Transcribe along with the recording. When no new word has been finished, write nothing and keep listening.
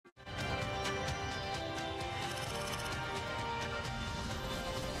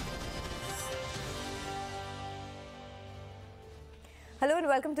Hello and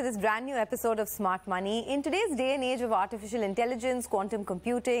welcome to this brand new episode of Smart Money. In today's day and age of artificial intelligence, quantum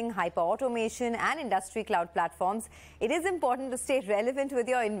computing, hyper-automation and industry cloud platforms, it is important to stay relevant with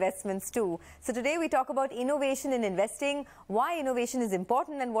your investments too. So today we talk about innovation in investing, why innovation is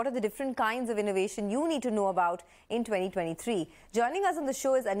important and what are the different kinds of innovation you need to know about in 2023. Joining us on the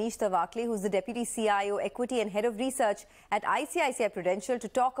show is Anish Tawakley, who's the Deputy CIO, Equity and Head of Research at ICICI Prudential, to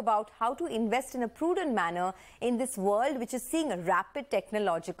talk about how to invest in a prudent manner in this world which is seeing a rapid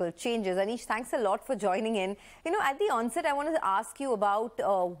technological changes. Anish, thanks a lot for joining in. You know, at the onset, I wanted to ask you about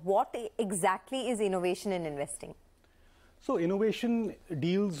what exactly is innovation in investing? So innovation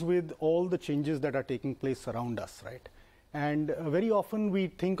deals with all the changes that are taking place around us, right? And very often we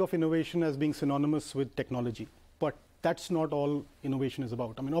think of innovation as being synonymous with technology, but that's not all innovation is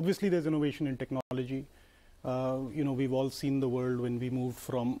about. I mean, obviously there's innovation in technology. You know, we've all seen the world when we moved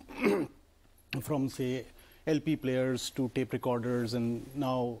from, say, LP players to tape recorders and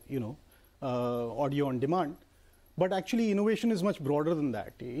now, you know, audio on demand. But actually innovation is much broader than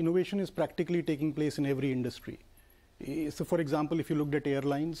that. Innovation is practically taking place in every industry. So for example, if you looked at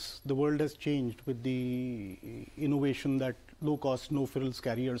airlines, the world has changed with the innovation that low-cost, no-frills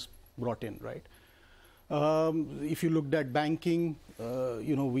carriers brought in, right? If you looked at banking,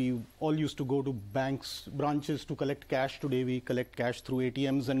 you know, we all used to go to branches to collect cash. Today we collect cash through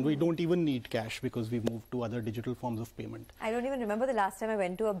ATMs and we don't even need cash because we've moved to other digital forms of payment. I don't even remember the last time I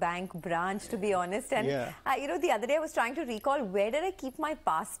went to a bank branch, to be honest. And, you know, the other day I was trying to recall where did I keep my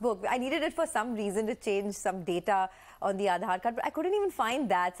passbook? I needed it for some reason to change some data on the Aadhaar card, but I couldn't even find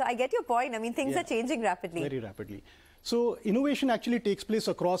that. So I get your point. I mean, things are changing rapidly. Very rapidly. So innovation actually takes place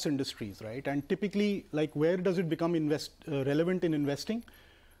across industries, right? And typically, like, where does it become relevant in investing?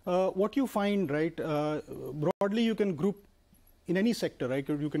 What you find, right, broadly you can group in any sector, right?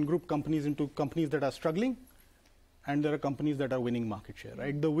 You can group companies into companies that are struggling and there are companies that are winning market share,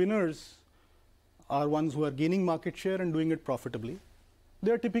 right? The winners are ones who are gaining market share and doing it profitably.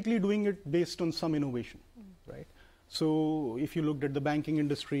 They're typically doing it based on some innovation, right? So if you looked at the banking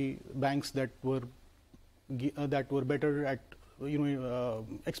industry, banks that were better at, you know,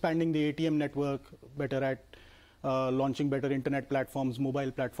 expanding the ATM network, better at launching better internet platforms,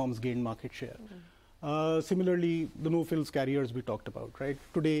 mobile platforms, gained market share. Similarly, the no-frills carriers we talked about, right?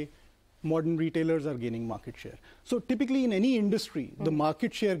 Today, modern retailers are gaining market share. So typically in any industry, the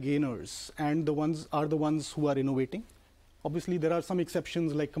market share gainers and the ones who are innovating. Obviously, there are some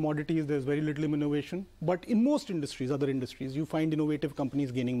exceptions like commodities, there's very little innovation. But in most industries, other industries, you find innovative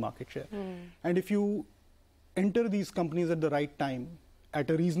companies gaining market share. And if you enter these companies at the right time, at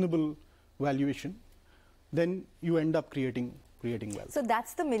a reasonable valuation, then you end up creating wealth. So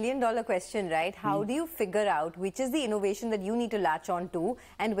that's the million-dollar question, right? How do you figure out which is the innovation that you need to latch on to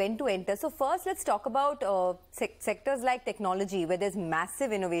and when to enter? So first, let's talk about sectors like technology, where there's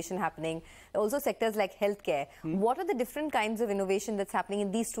massive innovation happening. Also sectors like healthcare. What are the different kinds of innovation that's happening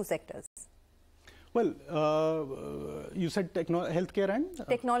in these two sectors? Well, you said healthcare and?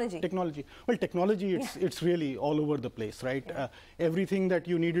 Technology. Technology. Well, technology, it's really all over the place, right? Everything that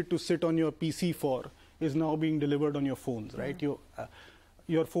you needed to sit on your PC for is now being delivered on your phones, right?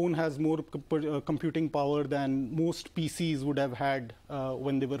 Your phone has more computing power than most PCs would have had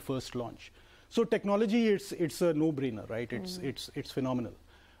when they were first launched. So technology, it's a no-brainer, right? It's phenomenal.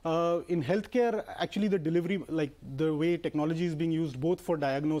 In healthcare, actually the delivery, like the way technology is being used both for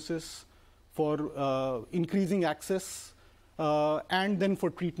diagnosis, for increasing access, and then for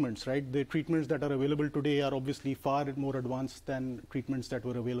treatments, right? The treatments that are available today are obviously far more advanced than treatments that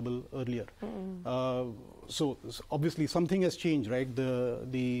were available earlier. So obviously something has changed, right?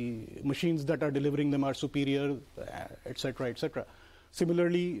 The machines that are delivering them are superior, et cetera, et cetera.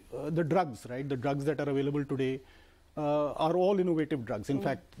 Similarly, the drugs, right? The drugs that are available today are all innovative drugs. In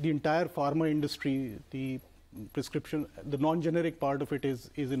fact, the entire pharma industry, the prescription, the non-generic part of it is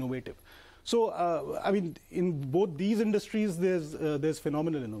innovative. So, I mean, in both these industries, there's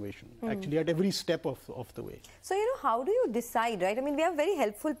phenomenal innovation, actually, at every step of the way. So, you know, how do you decide, right? I mean, we have a very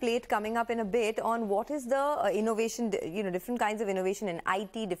helpful plate coming up in a bit on what is the innovation, you know, different kinds of innovation in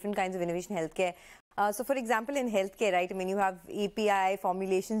IT, different kinds of innovation in healthcare. So, for example, in healthcare, right, I mean, you have API,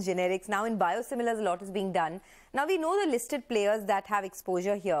 formulations, generics. Now, in biosimilars, a lot is being done. Now, we know the listed players that have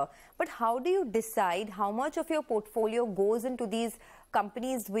exposure here. But how do you decide how much of your portfolio goes into these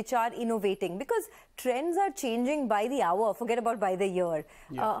companies which are innovating? Because trends are changing by the hour, forget about by the year.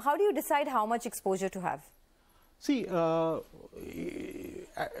 How do you decide how much exposure to have? See, well,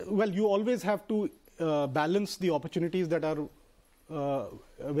 you always have to balance the opportunities that are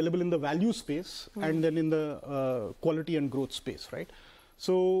available in the value space and then in the quality and growth space, right?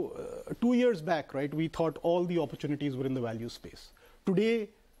 So 2 years back, right, we thought all the opportunities were in the value space. Today,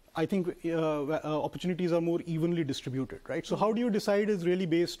 I think opportunities are more evenly distributed, right? So how do you decide is really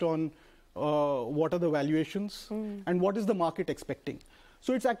based on what are the valuations and what is the market expecting.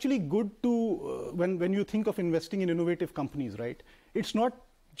 So it's actually good to, when you think of investing in innovative companies, right? It's not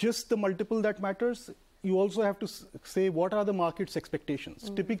just the multiple that matters. You also have to say what are the market's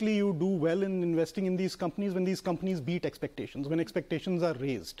expectations. Typically, you do well in investing in these companies when these companies beat expectations, when expectations are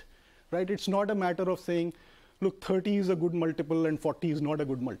raised, right? It's not a matter of saying, look, 30 is a good multiple and 40 is not a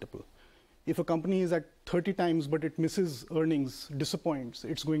good multiple. If a company is at 30 times but it misses earnings, disappoints,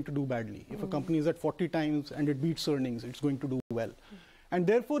 it's going to do badly. If a company is at 40 times and it beats earnings, it's going to do well. And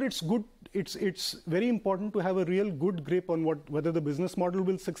therefore, it's good. It's very important to have a real good grip on whether the business model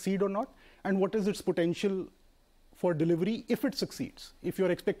will succeed or not, and what is its potential for delivery if it succeeds. If your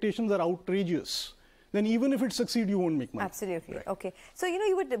expectations are outrageous, then even if it succeeds, you won't make money. Absolutely. Right. Okay. So,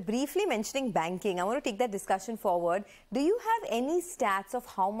 you were briefly mentioning banking. I want to take that discussion forward. Do you have any stats of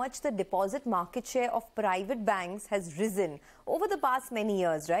how much the deposit market share of private banks has risen over the past many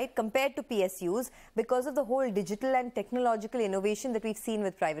years, right, compared to PSUs because of the whole digital and technological innovation that we've seen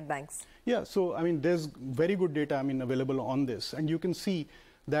with private banks? Yeah. So, I mean, there's very good data, available on this. And you can see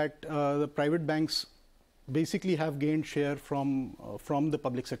that the private banks basically have gained share from the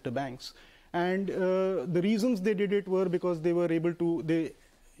public sector banks. And the reasons they did it were because they were able to, they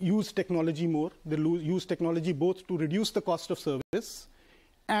use technology more. They use technology both to reduce the cost of service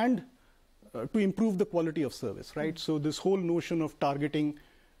and to improve the quality of service, right? So this whole notion of targeting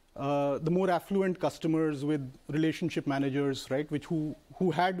the more affluent customers with relationship managers, right,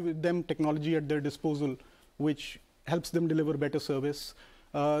 who had with them technology at their disposal, which helps them deliver better service.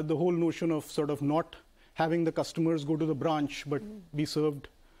 The whole notion of sort of not having the customers go to the branch but be served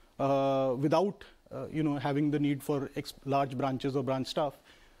without having the need for large branches or branch staff,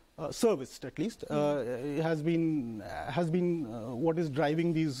 serviced at least, has been what is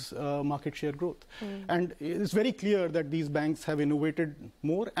driving these market share growth. And it's very clear that these banks have innovated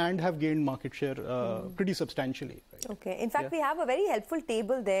more and have gained market share pretty substantially. Right? Okay. In fact, we have a very helpful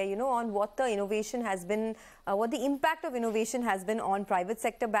table there, on what the innovation has been, what the impact of innovation has been on private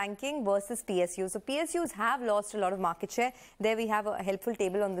sector banking versus PSUs. So PSUs have lost a lot of market share. There we have a helpful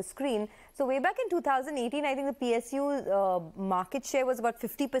table on the screen. So way back in 2018, I think the PSU market share was about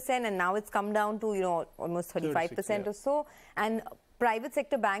 50%, and now it's come down to, almost 35% or so. And private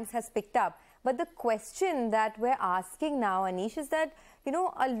sector banks has picked up. But the question that we're asking now, Anish, is that,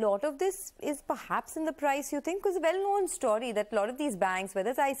 a lot of this is perhaps in the price, you think? Because a well-known story that a lot of these banks, whether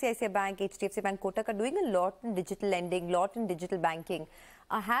it's ICICI Bank, HDFC Bank, Kotak, are doing a lot in digital lending, a lot in digital banking.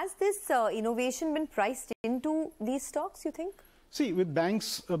 Has this innovation been priced into these stocks, you think? See, with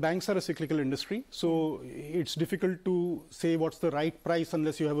banks, banks are a cyclical industry, so it's difficult to say what's the right price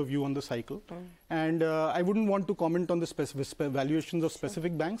unless you have a view on the cycle. And I wouldn't want to comment on the specific valuations of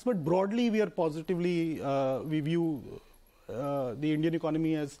specific banks, but broadly we are positively, we view the Indian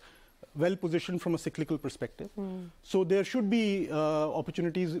economy as well positioned from a cyclical perspective. So there should be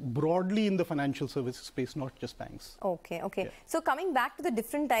opportunities broadly in the financial services space, not just banks. Okay. Yeah. So coming back to the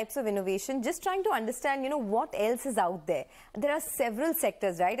different types of innovation, just trying to understand, what else is out there. There are several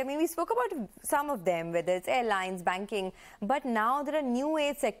sectors, right? We spoke about some of them, whether it's airlines, banking, but now there are new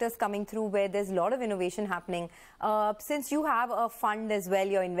age sectors coming through where there's a lot of innovation happening. Since you have a fund as well,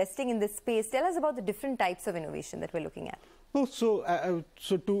 you're investing in this space, tell us about the different types of innovation that we're looking at. Oh, so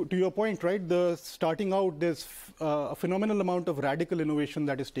to your point, right, starting out, there's a phenomenal amount of radical innovation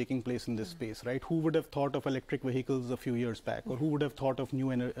that is taking place in this space, right? Who would have thought of electric vehicles a few years back, or who would have thought of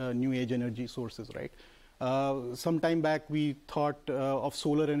new age energy sources, right? Some time back, we thought of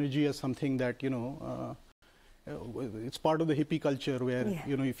solar energy as something that, it's part of the hippie culture where,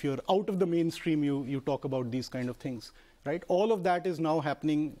 if you're out of the mainstream, you talk about these kind of things. Right, all of that is now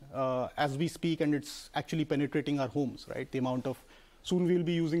happening as we speak, and it's actually penetrating our homes. Right, the amount of soon we'll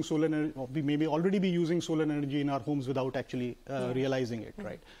be using solar energy, or we maybe already be using solar energy in our homes without actually realizing it.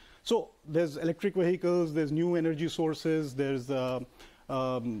 Right, so there's electric vehicles, there's new energy sources, there's the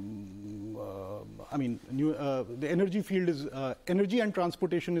energy field is energy and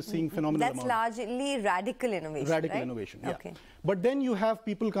transportation is seeing phenomenal. That's largely radical innovation. Radical right? innovation, yeah. Okay. But then you have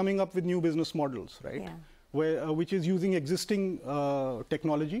people coming up with new business models, right? Yeah. Which is using existing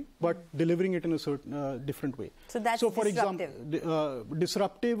technology, but delivering it in a certain different way. So that's for disruptive. example,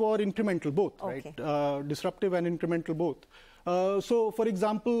 disruptive or incremental, both, okay. Right? Disruptive and incremental, both. So, for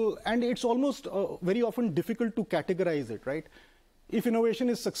example, and it's almost very often difficult to categorize it, right? If innovation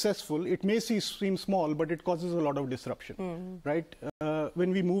is successful, it may seem small, but it causes a lot of disruption, right?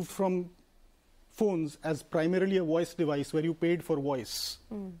 When we moved from phones as primarily a voice device where you paid for voice,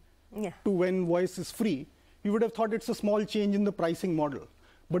 to when voice is free, you would have thought it's a small change in the pricing model.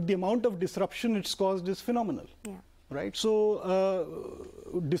 But the amount of disruption it's caused is phenomenal. Yeah. Right? So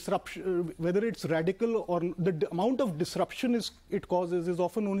disruption, whether it's radical or the amount of disruption it causes is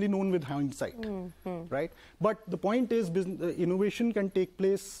often only known with hindsight. Right? But the point is innovation can take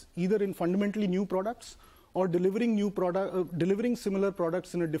place either in fundamentally new products or delivering similar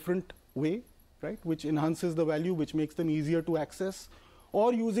products in a different way, right? Which enhances the value, which makes them easier to access,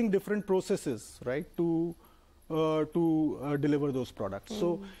 or using different processes, right, to deliver those products.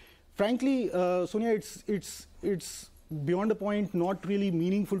 So frankly, Sonia, it's beyond a point not really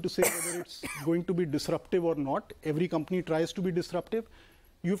meaningful to say whether it's going to be disruptive or not. Every company tries to be disruptive.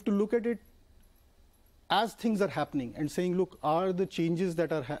 You have to look at it as things are happening and saying, look, are the changes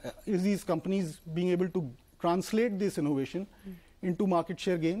that is these companies being able to translate this innovation into market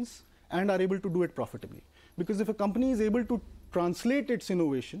share gains and are able to do it profitably? Because if a company is able to translate its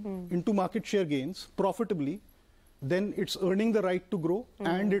innovation into market share gains profitably, then it's earning the right to grow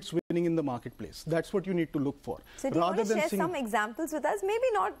and it's winning in the marketplace. That's what you need to look for. So do you want to share some examples with us?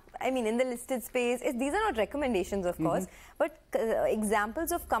 Maybe not, I mean, in the listed space. These are not recommendations, of course, but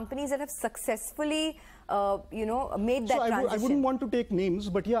examples of companies that have successfully, made that transition. I wouldn't want to take names,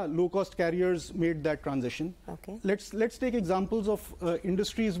 but yeah, low-cost carriers made that transition. Okay. Let's take examples of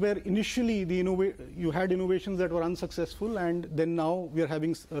industries where initially you had innovations that were unsuccessful, and then now we are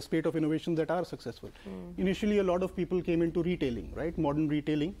having a spate of innovations that are successful. Initially, a lot of people came into retailing, right? Modern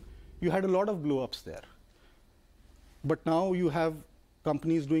retailing. You had a lot of blow-ups there. But now you have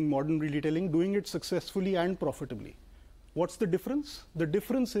companies doing modern retailing, doing it successfully and profitably. What's the difference? The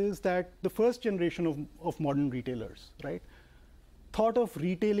difference is that the first generation of modern retailers, right, thought of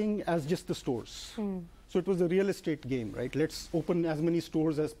retailing as just the stores. So it was a real estate game, right? Let's open as many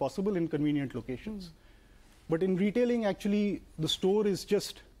stores as possible in convenient locations. But in retailing, actually, the store is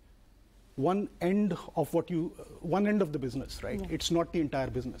just one end of the business, right? Yeah. It's not the entire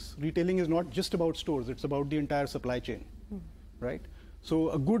business. Retailing is not just about stores, it's about the entire supply chain, right? So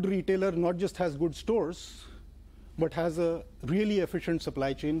a good retailer not just has good stores, but has a really efficient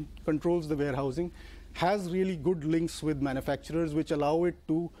supply chain, controls the warehousing, has really good links with manufacturers which allow it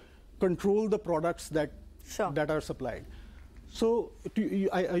to control the products that are supplied. So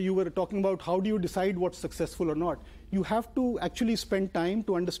you were talking about how do you decide what's successful or not. You have to actually spend time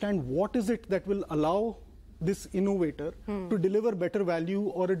to understand what is it that will allow this innovator to deliver better value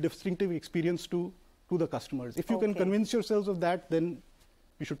or a distinctive experience to the customers. If you can convince yourselves of that, then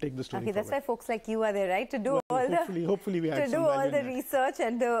you should take the story forward. That's why folks like you are there, right? To do hopefully we had some all the research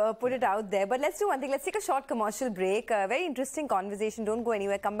and put it out there. But let's do one thing. Let's take a short commercial break. A very interesting conversation. Don't go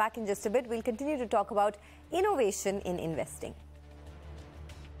anywhere. Come back in just a bit. We'll continue to talk about innovation in investing.